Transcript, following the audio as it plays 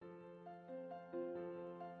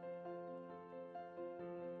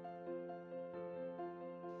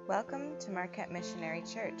Welcome to Marquette Missionary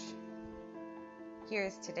Church. Here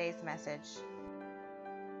is today's message.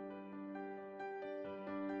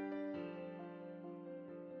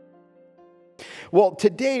 Well,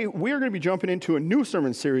 today we're going to be jumping into a new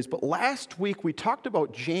sermon series, but last week we talked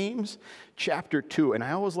about James chapter 2, and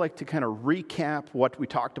I always like to kind of recap what we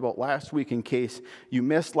talked about last week in case you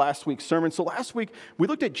missed last week's sermon. So last week we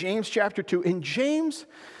looked at James chapter 2, and James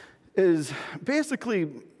is basically,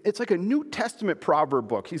 it's like a New Testament proverb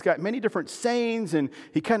book. He's got many different sayings, and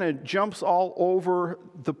he kind of jumps all over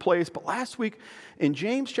the place. But last week in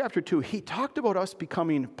James chapter 2, he talked about us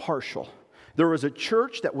becoming partial. There was a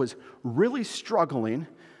church that was really struggling,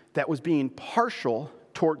 that was being partial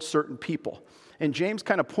towards certain people. And James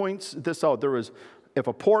kind of points this out. There was, if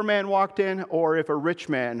a poor man walked in or if a rich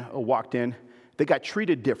man walked in, they got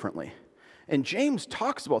treated differently. And James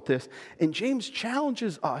talks about this, and James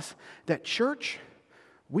challenges us that church,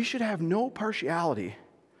 we should have no partiality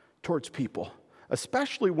towards people,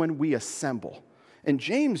 especially when we assemble. And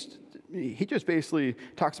James, he just basically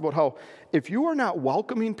talks about how if you are not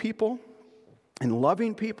welcoming people and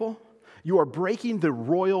loving people, you are breaking the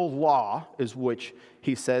royal law, is which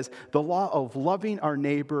he says, the law of loving our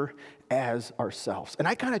neighbor as ourselves. And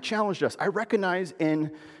I kind of challenged us. I recognize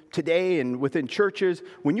in today and within churches,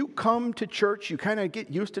 when you come to church, you kind of get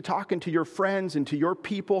used to talking to your friends and to your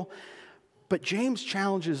people. But James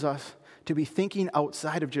challenges us to be thinking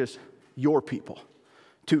outside of just your people.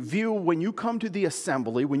 To view when you come to the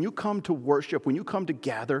assembly, when you come to worship, when you come to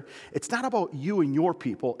gather, it's not about you and your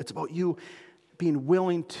people, it's about you being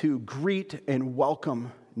willing to greet and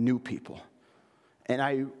welcome new people. And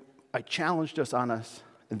I challenged us on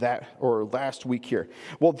that last week here.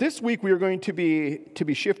 Well, this week we are going to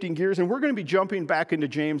be shifting gears, and we're going to be jumping back into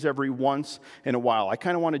James every once in a while. I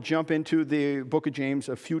kind of want to jump into the book of James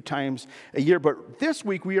a few times a year, but this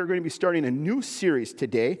week we are going to be starting a new series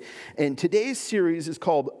today, and today's series is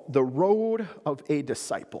called The Road of a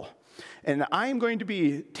Disciple. And I'm going to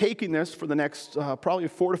be taking this for the next probably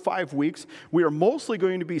 4 to 5 weeks. We are mostly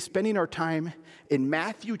going to be spending our time in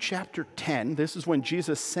Matthew chapter 10. This is when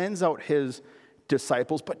Jesus sends out his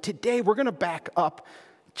disciples. But today we're going to back up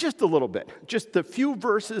just a little bit, just a few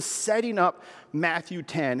verses setting up Matthew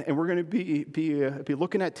 10. And we're going to be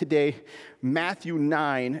looking at today Matthew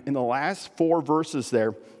 9 in the last 4 verses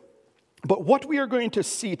there. But what we are going to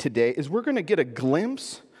see today is we're going to get a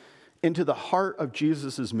glimpse into the heart of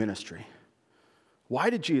Jesus' ministry. Why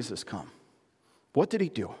did Jesus come? What did he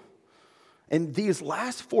do? And these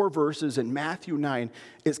last 4 verses in Matthew 9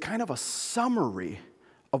 is kind of a summary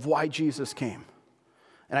of why Jesus came.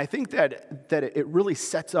 And I think that it really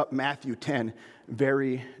sets up Matthew 10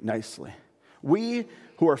 very nicely. We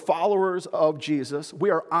who are followers of Jesus, we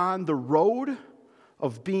are on the road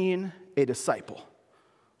of being a disciple.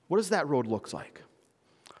 What does that road look like?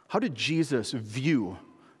 How did Jesus view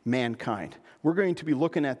mankind? We're going to be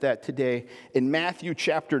looking at that today in Matthew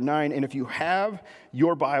chapter 9. And if you have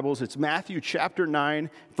your Bibles, it's Matthew chapter 9,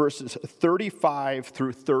 verses 35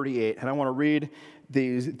 through 38. And I want to read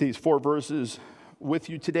these 4 verses with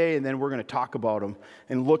you today, and then we're going to talk about them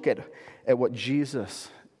and look at what Jesus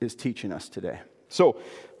is teaching us today. So,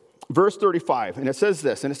 verse 35, and it says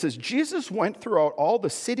this, and it says, Jesus went throughout all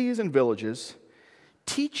the cities and villages,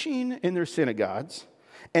 teaching in their synagogues,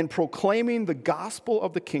 and proclaiming the gospel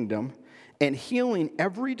of the kingdom, and healing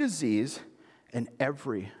every disease and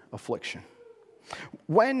every affliction.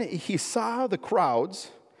 When he saw the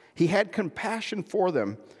crowds, he had compassion for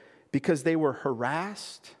them because they were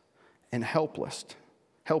harassed and helpless,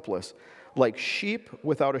 like sheep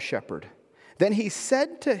without a shepherd. Then he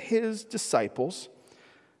said to his disciples,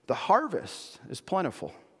 "The harvest is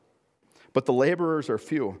plentiful, but the laborers are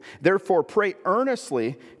few. Therefore, pray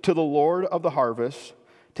earnestly to the Lord of the harvest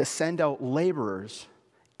to send out laborers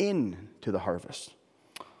into the harvest."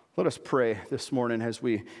 Let us pray this morning as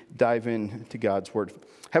we dive into God's word.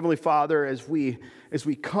 Heavenly Father, as we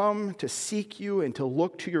come to seek you and to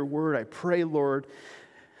look to your word, I pray, Lord,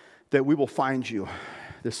 that we will find you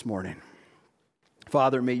this morning.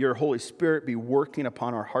 Father, may your Holy Spirit be working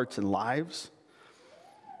upon our hearts and lives,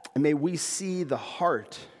 and may we see the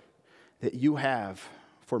heart that you have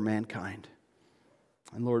for mankind.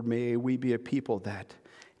 And Lord, may we be a people that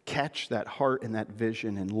catch that heart and that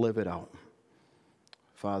vision and live it out.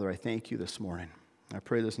 Father, I thank you this morning. I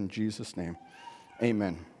pray this in Jesus' name.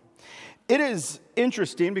 Amen. It is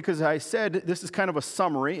interesting because I said this is kind of a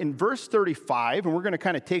summary. In verse 35, and we're going to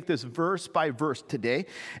kind of take this verse by verse today.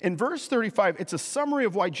 In verse 35, it's a summary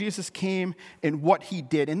of why Jesus came and what he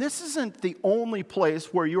did. And this isn't the only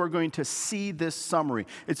place where you are going to see this summary.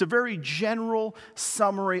 It's a very general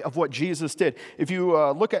summary of what Jesus did. If you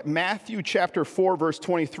look at Matthew chapter 4, verse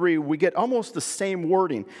 23, we get almost the same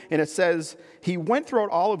wording. And it says, he went throughout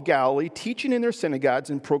all of Galilee, teaching in their synagogues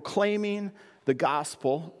and proclaiming the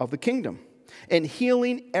gospel of the kingdom, and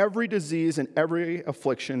healing every disease and every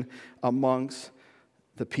affliction amongst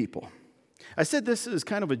the people. I said this is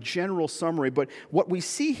kind of a general summary, but what we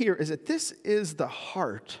see here is that this is the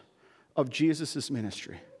heart of Jesus'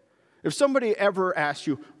 ministry. If somebody ever asks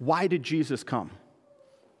you, why did Jesus come?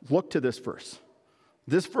 Look to this verse.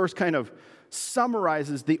 This verse kind of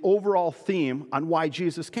summarizes the overall theme on why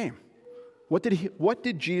Jesus came. What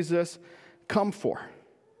did Jesus come for?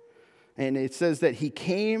 And it says that he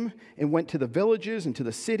came and went to the villages and to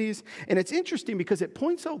the cities. And it's interesting because it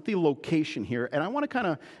points out the location here. And I want to kind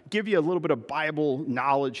of give you a little bit of Bible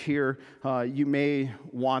knowledge here. You may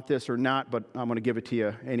want this or not, but I'm going to give it to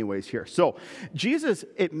you anyways here. So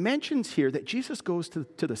it mentions here that Jesus goes to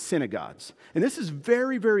the synagogues. And this is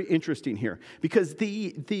very, very interesting here because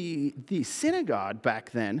the synagogue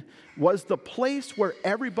back then was the place where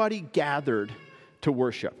everybody gathered to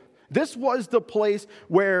worship. This was the place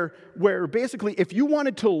where basically if you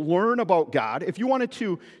wanted to learn about God, if you wanted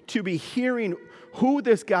to be hearing who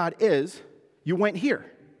this God is, you went here.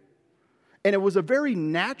 And it was a very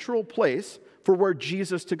natural place for where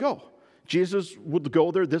Jesus to go. Jesus would go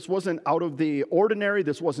there. This wasn't out of the ordinary.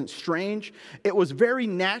 This wasn't strange. It was very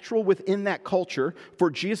natural within that culture for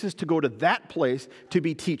Jesus to go to that place to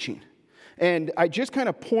be teaching. And I just kind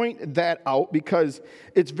of point that out because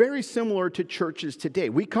it's very similar to churches today.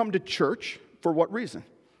 We come to church for what reason?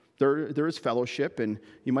 There is fellowship, and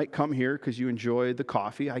you might come here because you enjoy the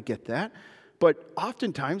coffee. I get that. But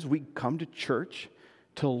oftentimes we come to church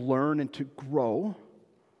to learn and to grow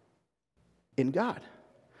in God.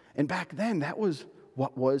 And back then, that was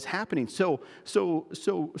what was happening. So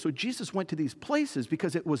Jesus went to these places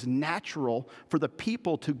because it was natural for the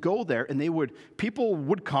people to go there, and people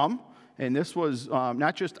would come. And this was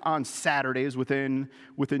not just on Saturdays within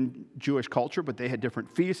Jewish culture, but they had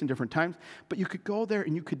different feasts and different times. But you could go there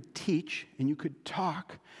and you could teach and you could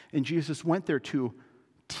talk. And Jesus went there to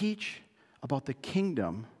teach about the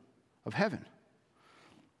kingdom of heaven.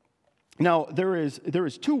 Now, there is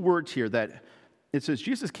two words here that it says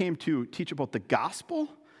Jesus came to teach about the gospel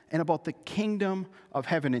and about the kingdom of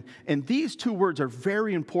heaven. And these two words are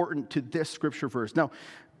very important to this scripture verse. Now,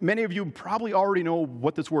 many of you probably already know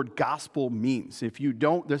what this word gospel means. If you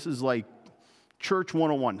don't, this is like Church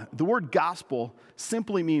 101. The word gospel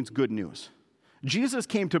simply means good news. Jesus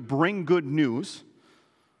came to bring good news,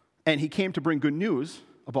 and he came to bring good news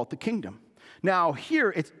about the kingdom. Now, here,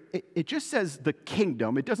 it just says the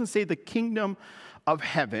kingdom. It doesn't say the kingdom of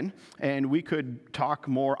heaven, and we could talk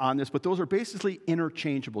more on this, but those are basically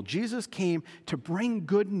interchangeable. Jesus came to bring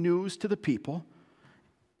good news to the people,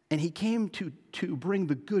 and he came to bring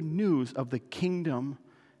the good news of the kingdom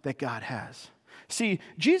that God has. See,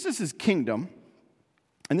 Jesus' kingdom,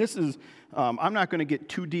 and this is, I'm not going to get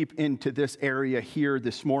too deep into this area here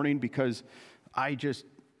this morning because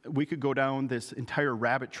we could go down this entire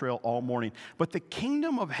rabbit trail all morning. But the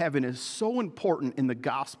kingdom of heaven is so important in the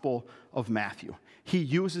Gospel of Matthew. He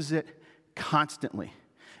uses it constantly.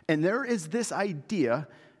 And there is this idea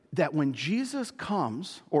that when Jesus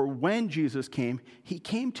comes, or when Jesus came, he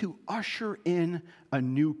came to usher in a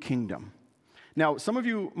new kingdom. Now, some of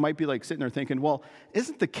you might be like sitting there thinking, well,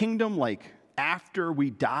 isn't the kingdom like after we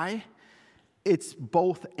die? It's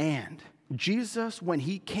both and. Jesus, when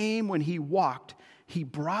he came, when he walked, he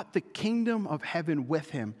brought the kingdom of heaven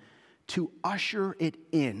with him to usher it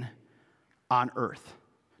in on earth.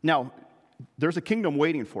 Now, there's a kingdom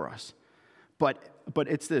waiting for us, but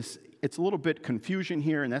it's a little bit confusion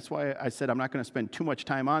here, and that's why I said I'm not going to spend too much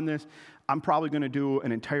time on this. I'm probably going to do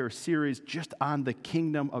an entire series just on the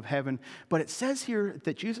kingdom of heaven. But it says here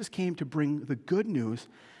that Jesus came to bring the good news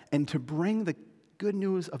and to bring the good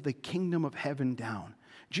news of the kingdom of heaven down.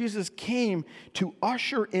 Jesus came to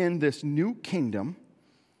usher in this new kingdom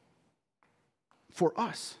for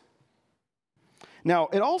us. Now,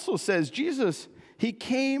 it also says Jesus, he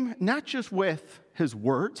came not just with his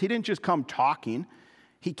words. He didn't just come talking.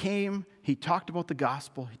 He came, he talked about the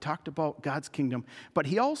gospel. He talked about God's kingdom. But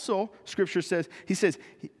he also, Scripture says,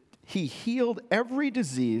 he healed every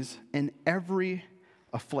disease and every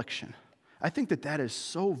affliction. I think that is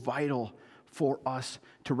so vital for us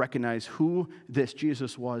to recognize who this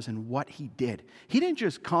Jesus was and what he did. He didn't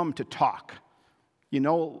just come to talk. You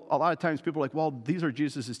know, a lot of times people are like, well, these are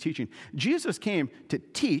Jesus' teaching. Jesus came to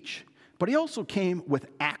teach, but he also came with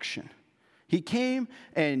action. He came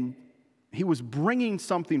and he was bringing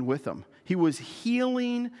something with him. He was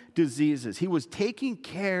healing diseases. He was taking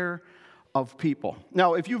care of people.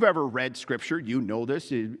 Now, if you've ever read Scripture, you know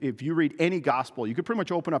this. If you read any gospel, you could pretty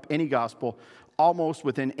much open up any gospel almost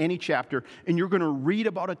within any chapter, and you're going to read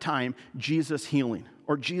about a time Jesus healing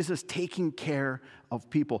or Jesus taking care of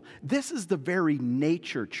people. This is the very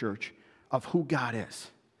nature, church, of who God is.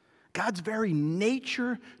 God's very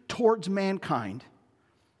nature towards mankind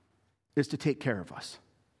is to take care of us,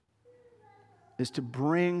 is to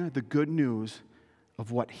bring the good news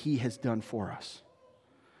of what he has done for us.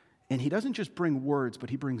 And he doesn't just bring words, but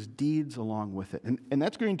he brings deeds along with it. And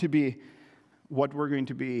that's going to be what we're going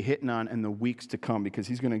to be hitting on in the weeks to come, because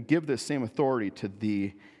he's going to give this same authority to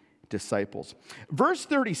the disciples. Verse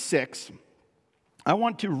 36, I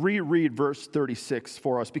want to reread verse 36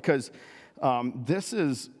 for us, because this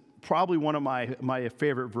is probably one of my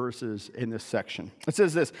favorite verses in this section. It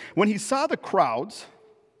says this: when he saw the crowds,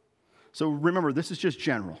 so remember, this is just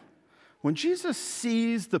general. When Jesus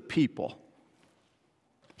sees the people,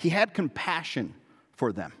 he had compassion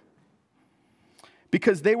for them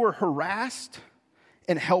because they were harassed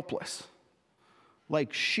and helpless,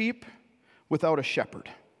 like sheep without a shepherd.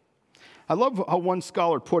 I love how one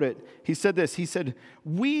scholar put it. He said this. He said,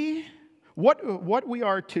 what we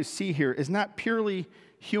are to see here is not purely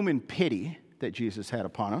human pity that Jesus had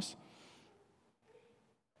upon us,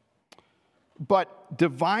 but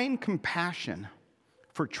divine compassion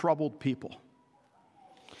for troubled people.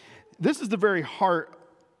 This is the very heart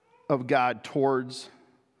of God towards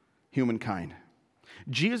humankind.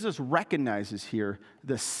 Jesus recognizes here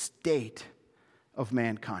the state of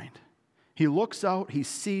mankind. He looks out, he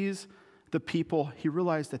sees the people, he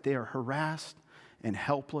realizes that they are harassed and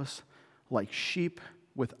helpless like sheep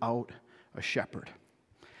without a shepherd.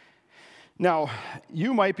 Now,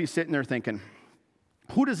 you might be sitting there thinking,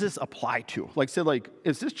 who does this apply to?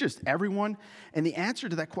 Is this just everyone? And the answer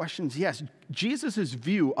to that question is yes. Jesus'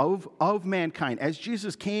 view of mankind, as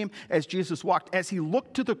Jesus came, as Jesus walked, as he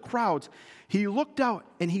looked to the crowds, he looked out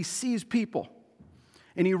and he sees people.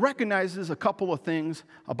 And he recognizes a couple of things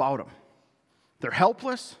about them. They're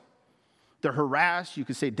helpless. They're harassed. You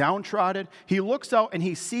could say downtrodden. He looks out and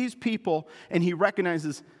he sees people and he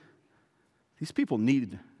recognizes these people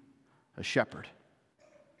need a shepherd.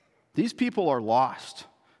 These people are lost.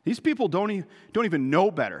 These people don't even know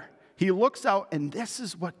better. He looks out, and this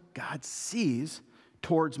is what God sees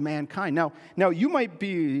towards mankind. Now you might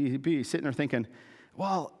be sitting there thinking,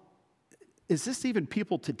 well, is this even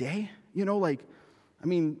people today? You know,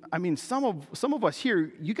 some of us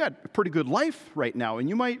here, you got a pretty good life right now, and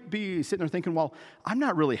you might be sitting there thinking, well, I'm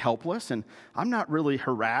not really helpless, and I'm not really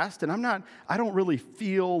harassed, and I don't really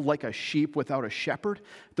feel like a sheep without a shepherd.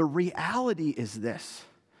 The reality is this.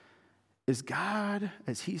 Is God,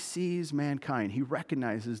 as he sees mankind, he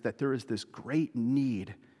recognizes that there is this great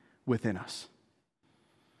need within us.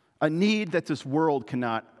 A need that this world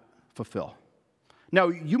cannot fulfill. Now,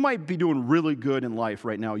 you might be doing really good in life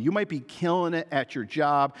right now. You might be killing it at your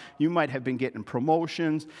job. You might have been getting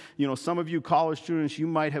promotions. You know, some of you college students, you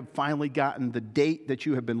might have finally gotten the date that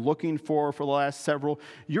you have been looking for the last several.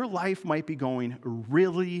 Your life might be going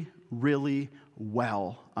really, really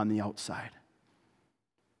well on the outside.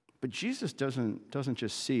 But Jesus doesn't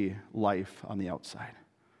just see life on the outside.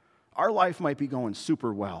 Our life might be going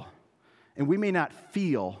super well, and we may not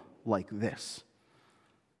feel like this.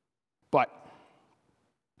 But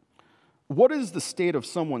what is the state of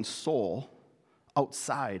someone's soul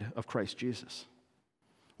outside of Christ Jesus?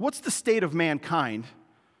 What's the state of mankind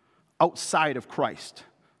outside of Christ?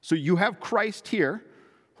 So you have Christ here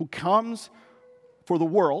who comes for the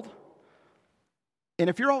world,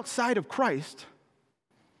 and if you're outside of Christ,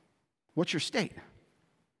 what's your state?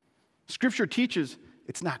 Scripture teaches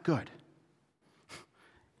it's not good.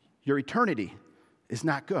 Your eternity is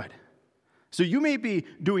not good. So you may be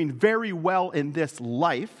doing very well in this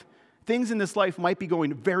life. Things in this life might be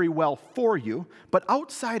going very well for you, but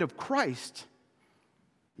outside of Christ,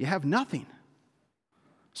 you have nothing.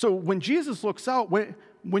 So when Jesus looks out,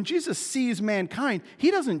 when Jesus sees mankind,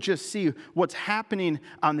 he doesn't just see what's happening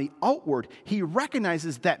on the outward. He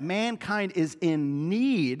recognizes that mankind is in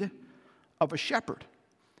need of a shepherd.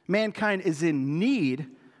 Mankind is in need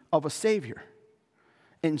of a Savior.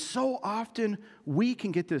 And so often we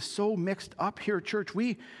can get this so mixed up here at church.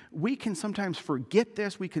 We can sometimes forget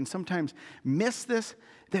this. We can sometimes miss this,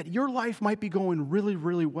 that your life might be going really,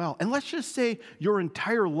 really well. And let's just say your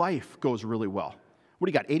entire life goes really well. What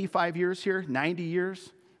do you got, 85 years here, 90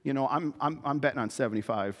 years? You know, I'm betting on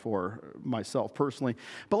 75 for myself personally.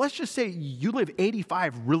 But let's just say you live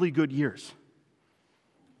 85 really good years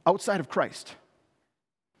outside of Christ.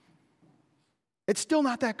 It's still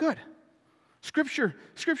not that good. Scripture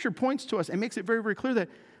points to us and makes it very, very clear that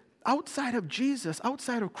outside of Jesus,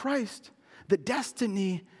 outside of Christ, the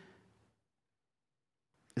destiny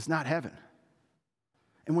is not heaven.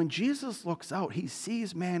 And when Jesus looks out, he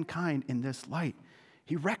sees mankind in this light.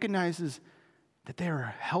 He recognizes that they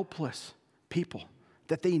are helpless people,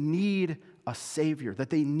 that they need a Savior, that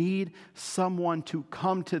they need someone to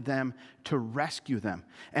come to them to rescue them.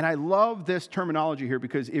 And I love this terminology here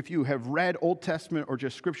because if you have read Old Testament or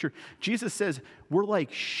just Scripture, Jesus says we're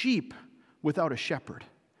like sheep without a shepherd.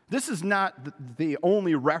 This is not the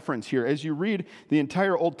only reference here. As you read the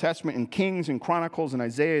entire Old Testament in Kings and Chronicles and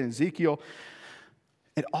Isaiah and Ezekiel,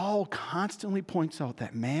 it all constantly points out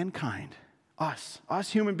that mankind, us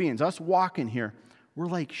human beings, us walking here, we're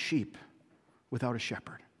like sheep without a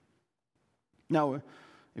shepherd. Now,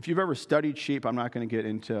 if you've ever studied sheep, I'm not going to get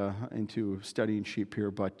into studying sheep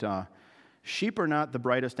here, but sheep are not the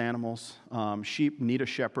brightest animals. Sheep need a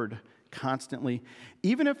shepherd constantly.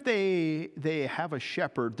 Even if they have a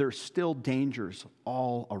shepherd, there's still dangers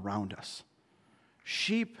all around us.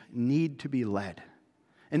 Sheep need to be led.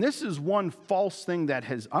 And this is one false thing that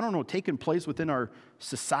has, taken place within our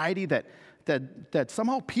society that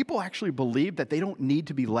somehow people actually believe that they don't need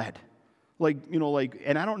to be led.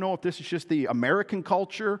 And I don't know if this is just the American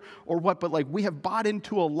culture or what, but we have bought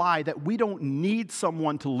into a lie that we don't need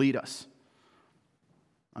someone to lead us.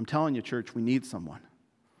 I'm telling you, church, we need someone.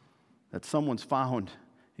 That someone's found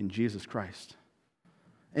in Jesus Christ.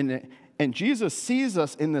 And Jesus sees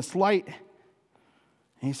us in this light, and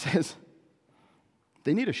he says,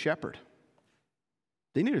 they need a shepherd.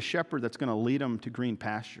 They need a shepherd that's going to lead them to green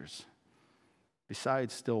pastures.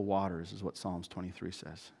 Besides still waters is what Psalms 23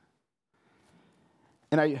 says.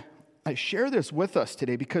 And I share this with us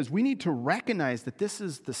today because we need to recognize that this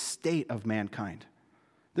is the state of mankind.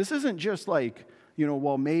 This isn't just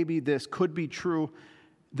maybe this could be true.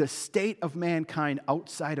 The state of mankind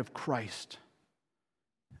outside of Christ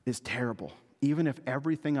is terrible, even if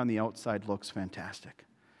everything on the outside looks fantastic.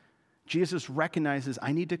 Jesus recognizes,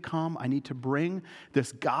 I need to come, I need to bring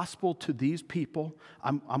this gospel to these people.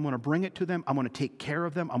 I'm going to bring it to them. I'm going to take care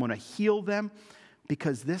of them. I'm going to heal them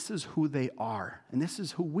because this is who they are, and this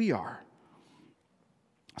is who we are.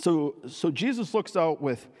 So Jesus looks out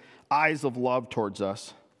with eyes of love towards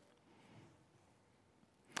us.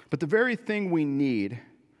 But the very thing we need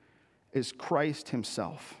is Christ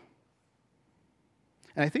himself.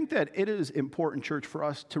 And I think that it is important, church, for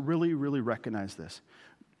us to really, really recognize this.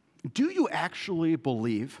 Do you actually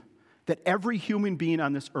believe that every human being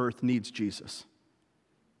on this earth needs Jesus?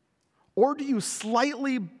 Or do you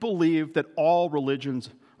slightly believe that all religions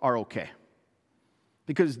are okay?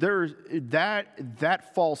 Because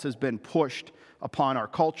that false has been pushed upon our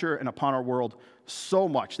culture and upon our world so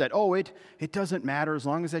much that, it doesn't matter as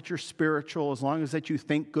long as that you're spiritual, as long as that you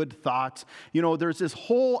think good thoughts. There's this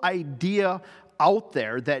whole idea out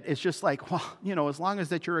there that it's just as long as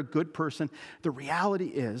that you're a good person. The reality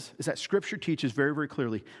is that Scripture teaches very, very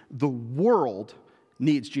clearly the world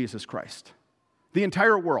needs Jesus Christ. The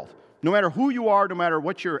entire world. No matter who you are, no matter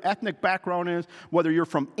what your ethnic background is, whether you're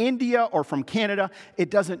from India or from Canada, it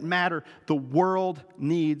doesn't matter. The world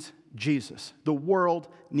needs Jesus. The world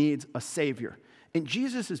needs a Savior. And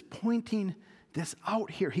Jesus is pointing this out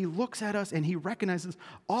here. He looks at us and he recognizes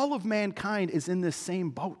all of mankind is in this same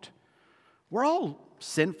boat. We're all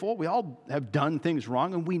sinful. We all have done things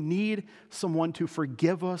wrong, and we need someone to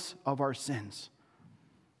forgive us of our sins.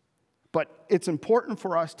 But it's important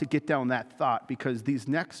for us to get down that thought because these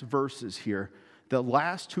next verses here, the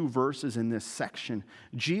last two verses in this section,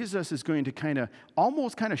 Jesus is going to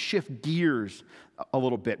almost shift gears a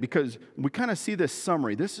little bit because we kind of see this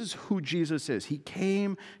summary. This is who Jesus is. He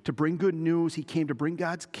came to bring good news. He came to bring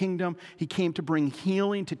God's kingdom. He came to bring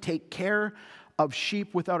healing, to take care of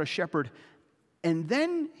sheep without a shepherd. And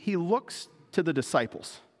then he looks to the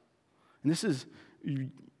disciples. And this is, you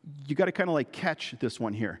got to catch this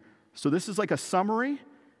one here. So this is like a summary,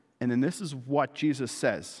 and then this is what Jesus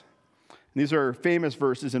says. And these are famous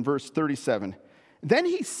verses in verse 37. Then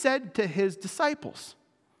he said to his disciples,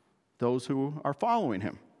 those who are following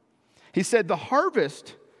him, he said, the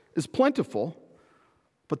harvest is plentiful,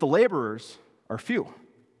 but the laborers are few.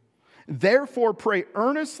 Therefore, pray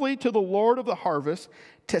earnestly to the Lord of the harvest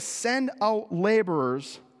to send out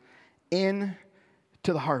laborers into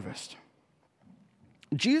the harvest.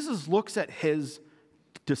 Jesus looks at his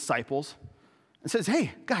disciples and says,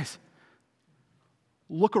 hey, guys,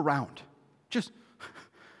 look around.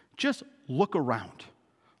 Just look around.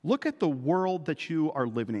 Look at the world that you are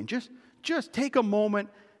living in. Just take a moment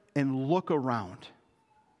and look around.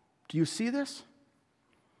 Do you see this?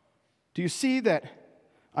 Do you see that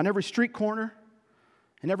on every street corner,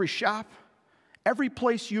 in every shop, every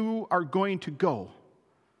place you are going to go,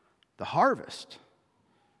 the harvest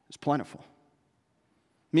is plentiful?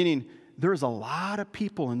 Meaning, there's a lot of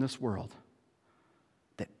people in this world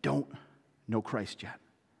that don't know Christ yet.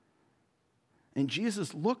 And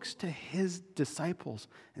Jesus looks to his disciples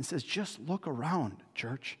and says, just look around,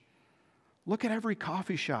 church. Look at every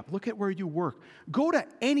coffee shop. Look at where you work. Go to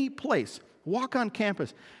any place. Walk on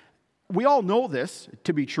campus. We all know this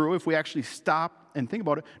to be true if we actually stop and think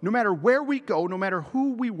about it. No matter where we go, no matter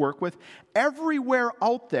who we work with, everywhere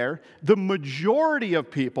out there, the majority of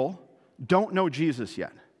people don't know Jesus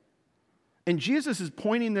yet. And Jesus is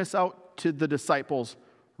pointing this out to the disciples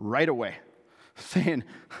right away, saying,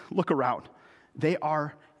 look around. They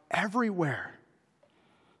are everywhere.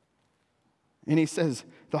 And he says,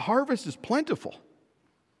 the harvest is plentiful,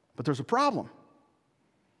 but there's a problem.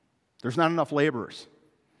 There's not enough laborers.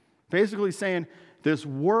 Basically saying, this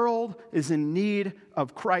world is in need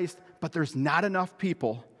of Christ, but there's not enough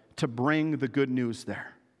people to bring the good news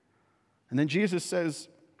there. And then Jesus says,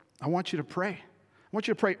 I want you to pray. I want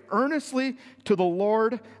you to pray earnestly to the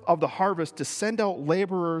Lord of the harvest to send out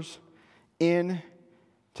laborers into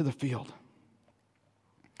the field.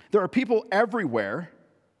 There are people everywhere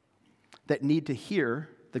that need to hear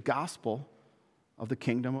the gospel of the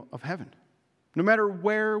kingdom of heaven. No matter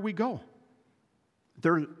where we go,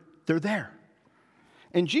 they're there.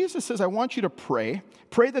 And Jesus says, I want you to pray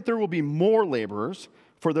that there will be more laborers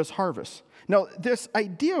for this harvest. Now, this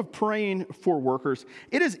idea of praying for workers,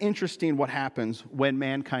 it is interesting what happens when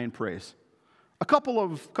mankind prays. A couple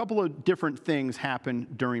of different things happen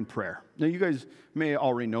during prayer. Now, you guys may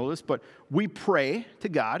already know this, but we pray to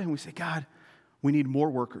God and we say, God, we need more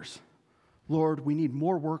workers. Lord, we need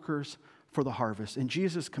more workers for the harvest. And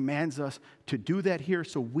Jesus commands us to do that here,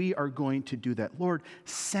 so we are going to do that. Lord,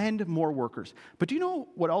 send more workers. But do you know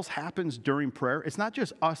what else happens during prayer? It's not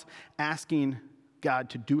just us asking God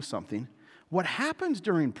to do something. What happens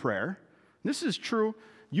during prayer, this is true,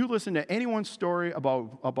 you listen to anyone's story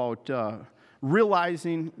about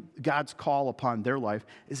realizing God's call upon their life,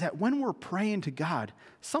 is that when we're praying to God,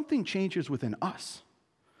 something changes within us.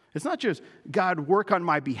 It's not just God work on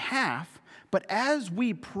my behalf, but as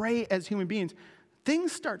we pray as human beings,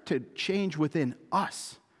 things start to change within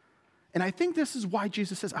us. And I think this is why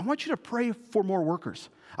Jesus says, I want you to pray for more workers.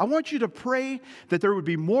 I want you to pray that there would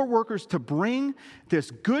be more workers to bring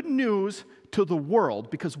this good news to the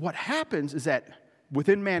world, because what happens is that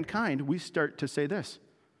within mankind, we start to say this,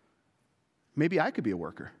 maybe I could be a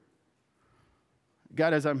worker.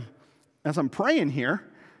 God, as I'm praying here,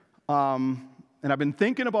 and I've been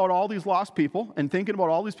thinking about all these lost people and thinking about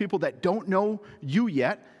all these people that don't know you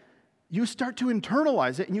yet, you start to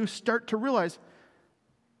internalize it and you start to realize,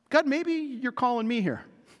 God, maybe you're calling me here.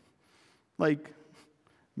 Like,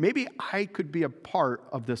 maybe I could be a part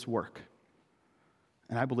of this work.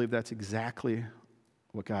 And I believe that's exactly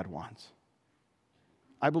what God wants.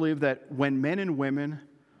 I believe that when men and women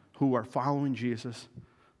who are following Jesus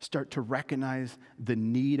start to recognize the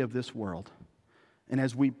need of this world, and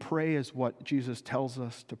as we pray as what Jesus tells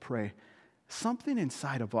us to pray, something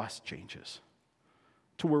inside of us changes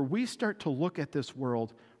to where we start to look at this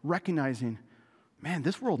world recognizing, man,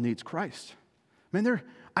 this world needs Christ. Man,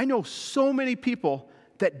 I know so many people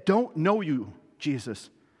that don't know you, Jesus.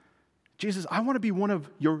 Jesus, I want to be one of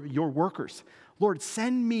your workers. Lord,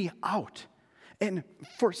 send me out. And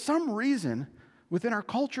for some reason, within our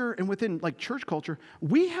culture and within like church culture,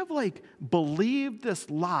 we have like believed this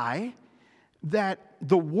lie that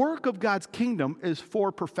the work of God's kingdom is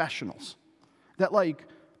for professionals. That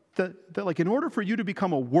in order for you to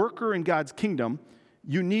become a worker in God's kingdom,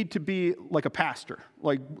 you need to be like a pastor.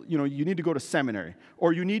 Like, you need to go to seminary.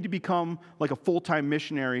 Or you need to become like a full-time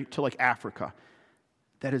missionary to like Africa.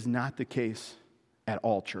 That is not the case at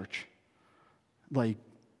all, church. Like,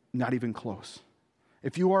 not even close.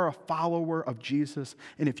 If you are a follower of Jesus,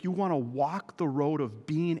 and if you want to walk the road of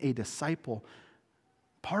being a disciple,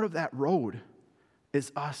 part of that road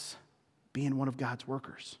is us being one of God's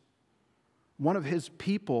workers. One of his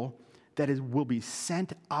people that will be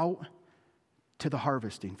sent out to the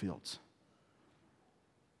harvesting fields.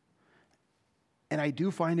 And I do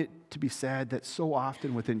find it to be sad that so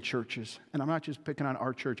often within churches, and I'm not just picking on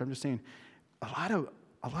our church, I'm just saying a lot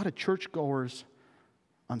of churchgoers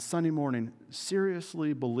on Sunday morning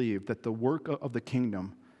seriously believe that the work of the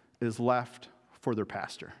kingdom is left for their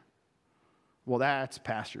pastor. Well, that's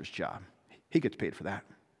pastor's job. He gets paid for that.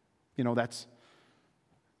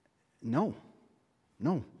 No.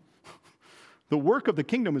 No. The work of the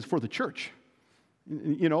kingdom is for the church.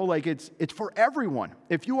 You know, like it's for everyone.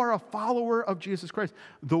 If you are a follower of Jesus Christ,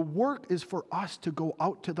 the work is for us to go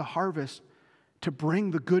out to the harvest to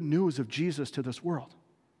bring the good news of Jesus to this world.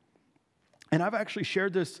 And I've actually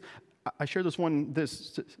shared this. I shared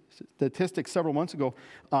this statistic several months ago.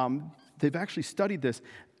 They've actually studied this.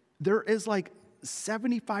 There is like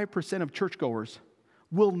 75% of churchgoers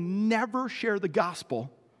will never share the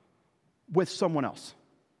gospel with someone else.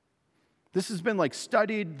 This has been like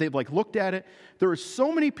studied. They've like looked at it. There are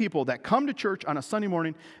so many people that come to church on a Sunday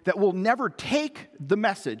morning that will never take the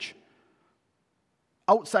message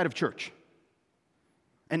outside of church.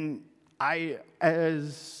 And I,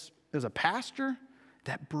 as a pastor,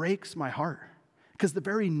 that breaks my heart. Because the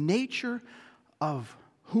very nature of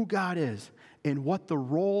who God is and what the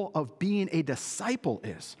role of being a disciple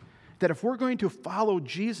is, that if we're going to follow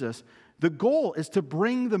Jesus, the goal is to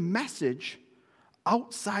bring the message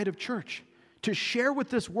outside of church, to share with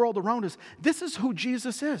this world around us. This is who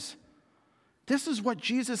Jesus is. This is what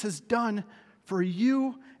Jesus has done for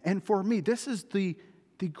you and for me. This is the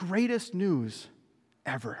greatest news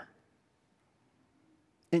ever.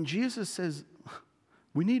 And Jesus says,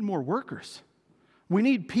 we need more workers. We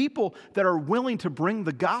need people that are willing to bring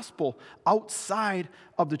the gospel outside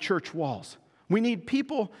of the church walls. We need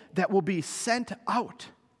people that will be sent out.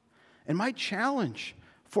 And my challenge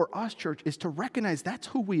for us, church, is to recognize that's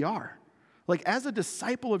who we are. Like, as a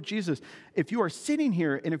disciple of Jesus, if you are sitting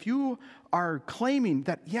here and if you are claiming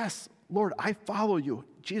that, yes, Lord, I follow you,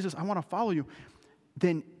 Jesus, I want to follow you,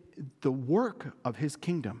 then the work of his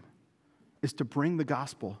kingdom is to bring the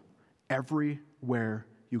gospel everywhere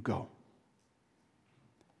you go.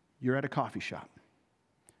 You're at a coffee shop.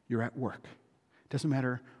 You're at work. It doesn't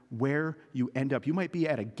matter where you end up. You might be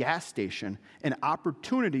at a gas station and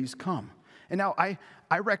opportunities come. And now I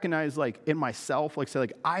recognize, like, in myself, like, say,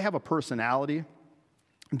 like, I have a personality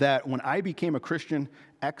that when I became a Christian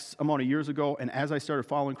X amount of years ago, and as I started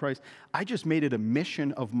following Christ, I just made it a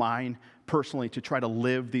mission of mine personally to try to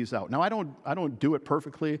live these out. Now, I don't do it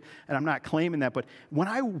perfectly, and I'm not claiming that, but when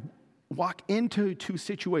I walk into two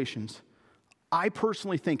situations, I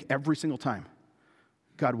personally think every single time,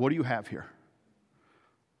 God, what do you have here?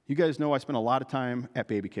 You guys know I spend a lot of time at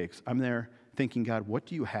Baby Cakes. I'm there thinking, God, what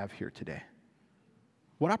do you have here today?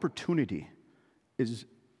 What opportunity is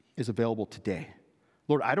available today?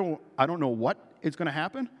 Lord, I don't know what is going to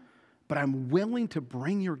happen, but I'm willing to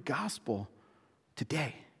bring your gospel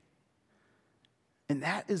today. And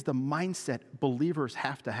that is the mindset believers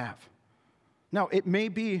have to have. Now, it may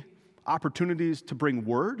be opportunities to bring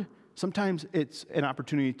word. Sometimes it's an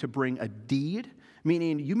opportunity to bring a deed,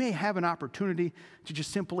 meaning you may have an opportunity to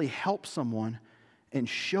just simply help someone and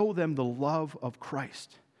show them the love of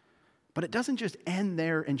Christ. But it doesn't just end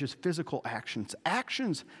there in just physical actions.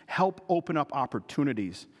 Actions help open up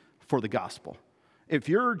opportunities for the gospel. If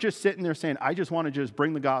you're just sitting there saying, I just want to just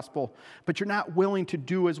bring the gospel, but you're not willing to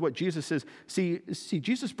do as what Jesus says. See,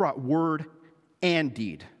 Jesus brought word and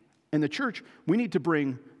deed. In the church, we need to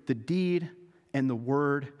bring the deed and the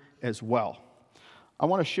word as well. I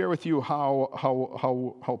want to share with you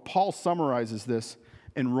how Paul summarizes this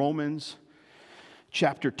in Romans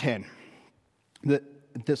chapter 10.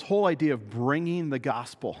 This whole idea of bringing the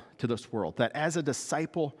gospel to this world, that as a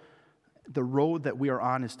disciple, the road that we are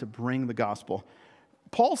on is to bring the gospel.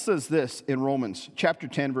 Paul says this in Romans chapter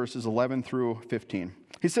 10, verses 11 through 15.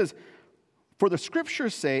 He says, for the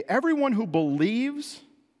scriptures say, everyone who believes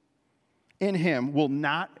in him will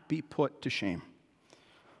not be put to shame.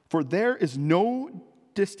 For there is no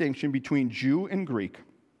distinction between Jew and Greek,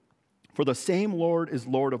 for the same Lord is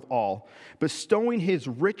Lord of all, bestowing his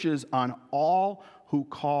riches on all who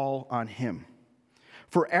call on him.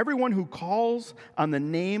 For everyone who calls on the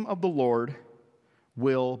name of the Lord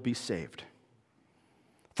will be saved.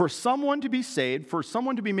 For someone to be saved, for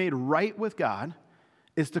someone to be made right with God,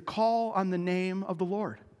 is to call on the name of the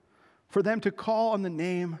Lord. For them to call on the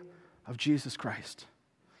name of Jesus Christ.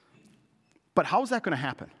 But how is that going to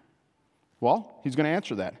happen? Well, he's going to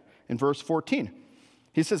answer that in verse 14.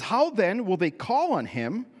 He says, how then will they call on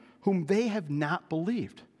him whom they have not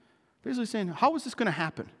believed? Basically saying, how is this going to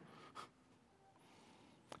happen?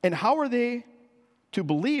 And how are they to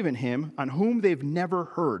believe in him on whom they've never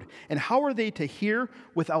heard? And how are they to hear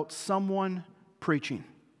without someone preaching?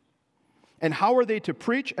 And how are they to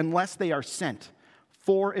preach unless they are sent?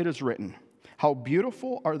 For it is written, how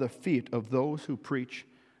beautiful are the feet of those who preach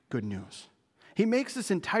good news. He makes this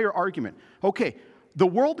entire argument. Okay, the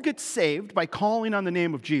world gets saved by calling on the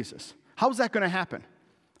name of Jesus. How's that going to happen?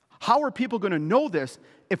 How are people going to know this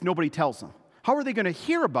if nobody tells them? How are they going to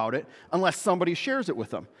hear about it unless somebody shares it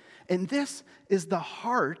with them? And this is the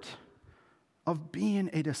heart of being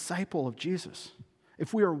a disciple of Jesus.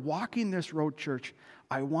 If we are walking this road, church,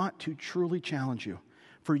 I want to truly challenge you,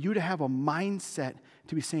 for you to have a mindset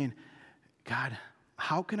to be saying, God,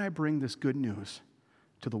 how can I bring this good news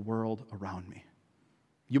to the world around me?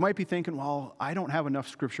 You might be thinking, well, I don't have enough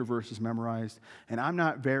scripture verses memorized, and I'm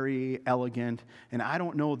not very elegant, and I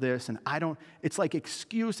don't know this, and it's like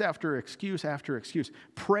excuse after excuse after excuse.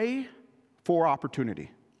 Pray for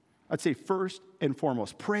opportunity. I'd say first and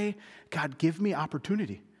foremost, pray, God, give me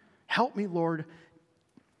opportunity. Help me, Lord,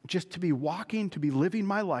 just to be walking, to be living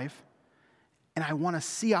my life, and I want to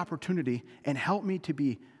see opportunity, and help me to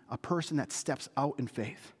be a person that steps out in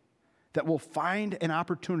faith, that will find an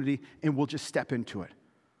opportunity and will just step into it.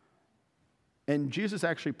 And Jesus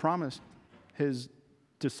actually promised his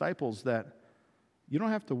disciples that you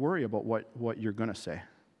don't have to worry about what you're going to say.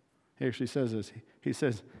 He actually says this. He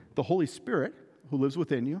says, the Holy Spirit who lives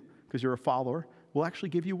within you, because you're a follower, will actually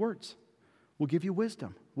give you words, will give you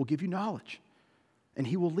wisdom, will give you knowledge, and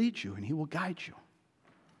he will lead you and he will guide you.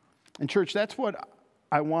 And church, that's what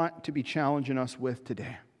I want to be challenging us with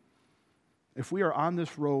today. If we are on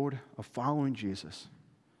this road of following Jesus,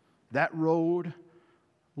 that road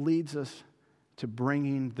leads us to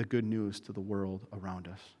bringing the good news to the world around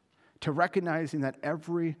us, to recognizing that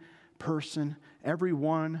every person, every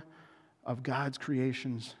one of God's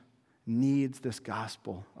creations needs this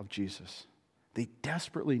gospel of Jesus. They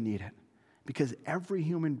desperately need it because every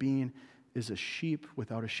human being is a sheep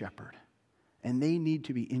without a shepherd, and they need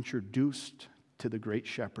to be introduced to the great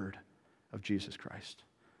shepherd of Jesus Christ.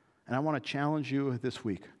 And I want to challenge you this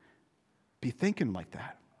week. Be thinking like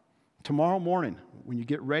that. Tomorrow morning, when you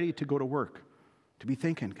get ready to go to work, to be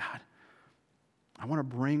thinking, God, I want to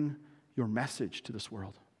bring your message to this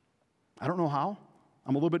world. I don't know how.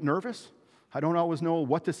 I'm a little bit nervous. I don't always know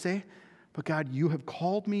what to say. But God, you have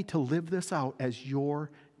called me to live this out as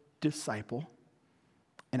your disciple,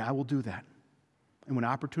 and I will do that. And when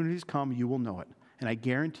opportunities come, you will know it. And I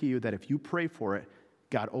guarantee you that if you pray for it,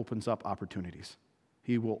 God opens up opportunities.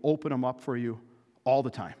 He will open them up for you all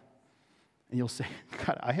the time. And you'll say,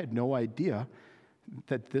 God, I had no idea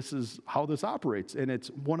that this is how this operates. And it's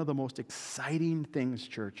one of the most exciting things,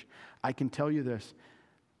 church. I can tell you this.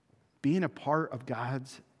 Being a part of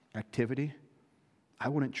God's activity, I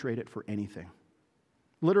wouldn't trade it for anything.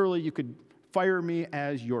 Literally, you could fire me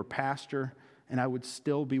as your pastor, and I would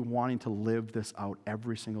still be wanting to live this out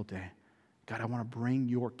every single day. God, I want to bring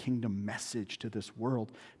your kingdom message to this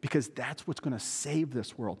world because that's what's going to save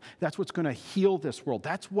this world. That's what's going to heal this world.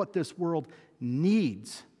 That's what this world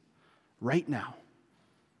needs right now.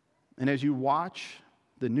 And as you watch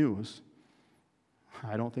the news,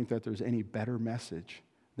 I don't think that there's any better message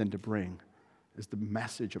than to bring is the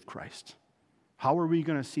message of Christ. How are we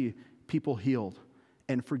going to see people healed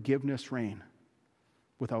and forgiveness reign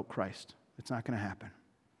without Christ? It's not going to happen.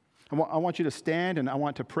 I want you to stand, and I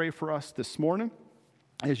want to pray for us this morning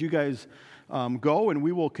as you guys go, and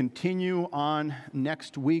we will continue on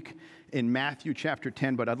next week in Matthew chapter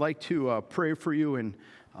 10, but I'd like to pray for you and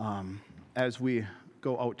as we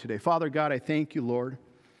go out today. Father God, I thank you, Lord,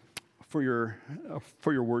 for your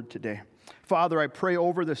word today. Father, I pray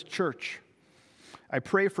over this church. I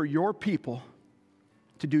pray for your people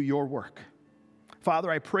to do your work. Father,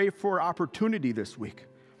 I pray for opportunity this week.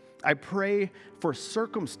 I pray for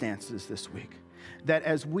circumstances this week, that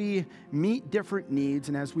as we meet different needs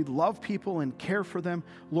and as we love people and care for them,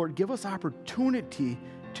 Lord, give us opportunity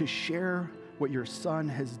to share what your Son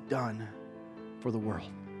has done for the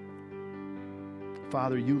world.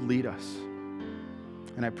 Father, you lead us.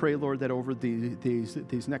 And I pray, Lord, that over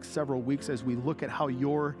these next several weeks, as we look at how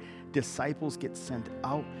your disciples get sent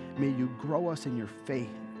out, may you grow us in your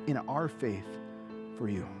faith, in our faith for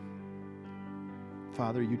you.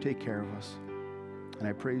 Father, you take care of us. And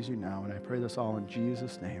I praise you now, and I pray this all in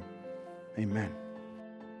Jesus' name. Amen.